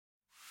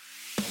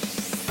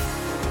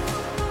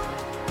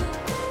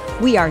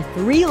We are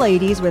three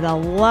ladies with a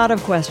lot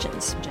of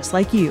questions, just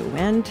like you.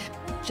 And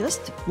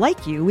just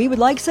like you, we would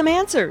like some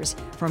answers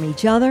from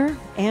each other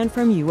and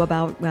from you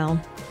about, well,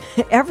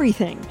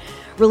 everything.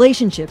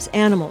 Relationships,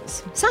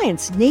 animals,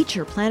 science,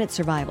 nature, planet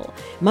survival,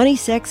 money,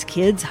 sex,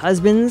 kids,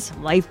 husbands,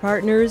 life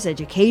partners,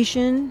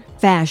 education,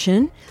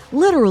 fashion,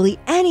 literally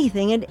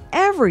anything and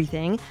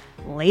everything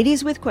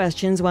ladies with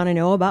questions want to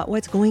know about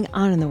what's going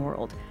on in the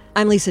world.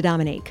 I'm Lisa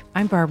Dominique.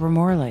 I'm Barbara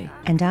Morley.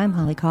 And I'm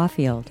Holly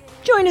Caulfield.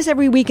 Join us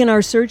every week in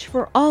our search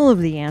for all of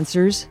the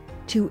answers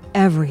to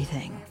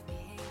everything.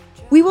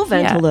 We will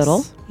vent a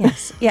little.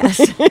 Yes.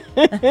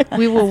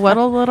 We will what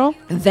a little?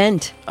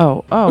 Vent.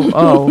 Oh.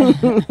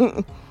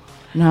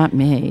 Not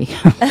me.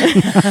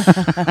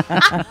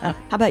 How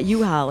about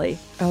you, Holly?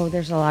 Oh,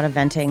 there's a lot of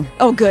venting.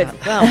 Oh, good.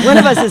 Well, one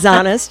of us is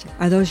honest.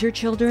 Are those your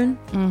children?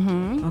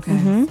 Mm-hmm. Okay.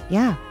 Mm-hmm.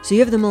 Yeah. So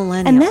you have the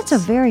millennials. And that's a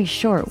very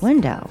short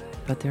window.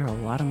 But there are a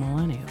lot of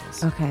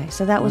millennials. Okay.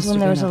 So that was Must when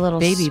have there was been a a little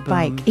baby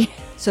spike. boom.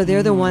 So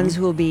they're the ones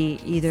who will be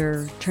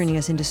either turning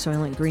us into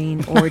Soylent Green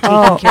or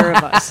taking care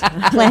of us.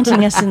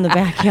 Planting us in the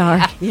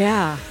backyard.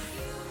 Yeah.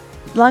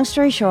 Long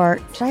story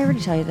short, did I already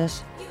tell you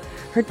this?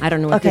 I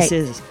don't know what this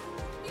is.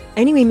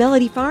 Anyway,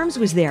 Melody Farms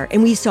was there,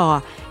 and we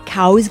saw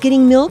cows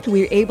getting milked.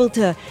 We were able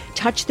to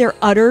touch their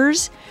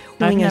udders.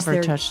 I've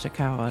never touched a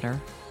cow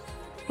udder.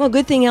 Well,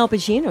 good thing Al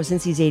Pacino,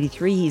 since he's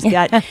 83, he's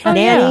got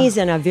nannies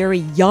and a very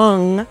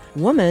young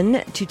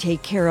woman to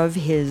take care of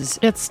his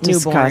It's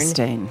newborn.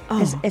 disgusting.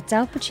 Oh. It's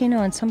Al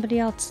Pacino and somebody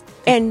else.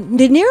 And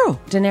De Niro.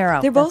 De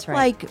Niro. They're both that's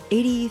right. like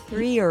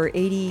 83 or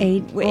 80.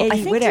 80, well, I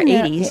think whatever, De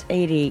Niro- 80s.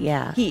 80,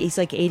 yeah. He's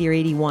like 80 or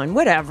 81,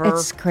 whatever.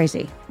 It's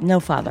crazy. No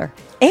father.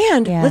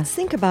 And Yeah. let's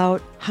think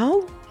about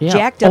how Yeah.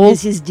 jacked up Old-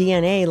 is his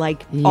DNA,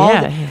 like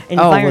Yeah.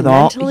 all the with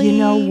all, environmentally. you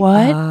know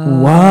what?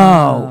 Oh,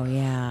 Whoa.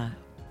 yeah.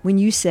 When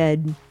you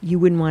said you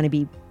wouldn't want to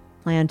be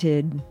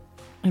planted,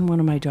 In one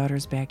of my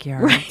daughter's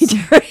backyards.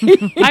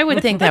 right? I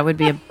would think that would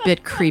be a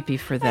bit creepy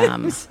for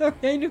them. Sorry,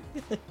 I knew.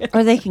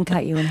 Or they can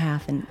cut you in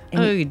half and Oh,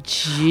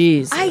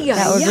 jeez.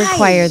 that would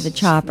require the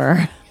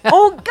chopper.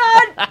 Oh,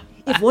 God.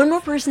 If one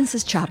more person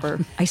says chopper,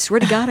 I swear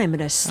to God, I'm going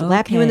to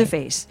slap you in the Okay.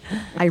 face.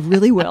 I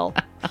really will.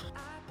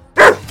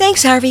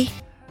 Thanks, Harvey.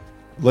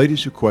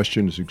 Ladies Who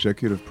Question is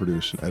executive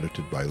produced and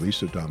edited by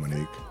Lisa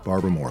Dominique,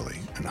 Barbara Morley,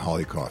 and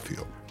Holly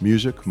Caulfield.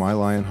 Music, My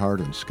Lionheart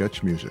and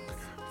Sketch Music,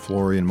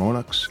 Florian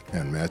Monix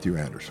and Matthew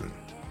Anderson.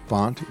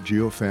 Font,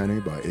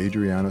 Geofani by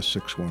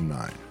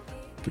Adriana619.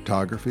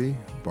 Photography,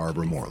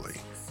 Barbara Morley.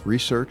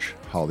 Research,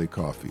 Holly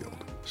Caulfield.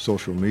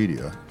 Social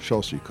media,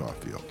 Chelsea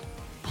Caulfield.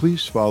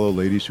 Please follow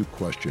Ladies Who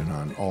Question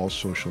on all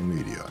social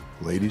media,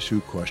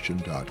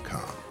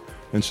 ladieswhoquestion.com.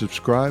 And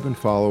subscribe and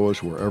follow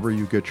us wherever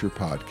you get your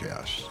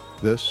podcasts.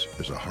 This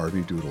is a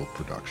Harvey Doodle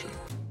production.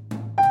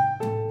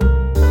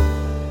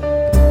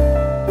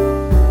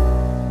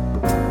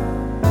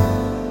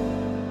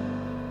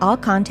 All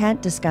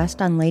content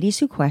discussed on Ladies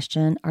Who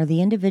Question are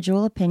the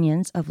individual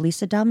opinions of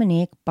Lisa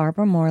Dominique,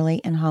 Barbara Morley,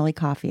 and Holly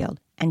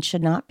Caulfield, and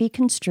should not be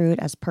construed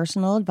as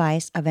personal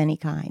advice of any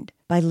kind.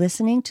 By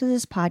listening to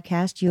this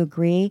podcast, you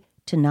agree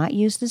to not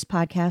use this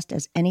podcast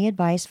as any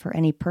advice for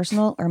any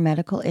personal or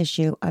medical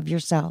issue of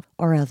yourself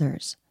or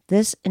others.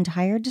 This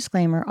entire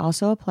disclaimer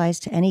also applies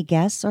to any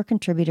guests or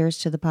contributors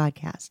to the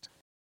podcast.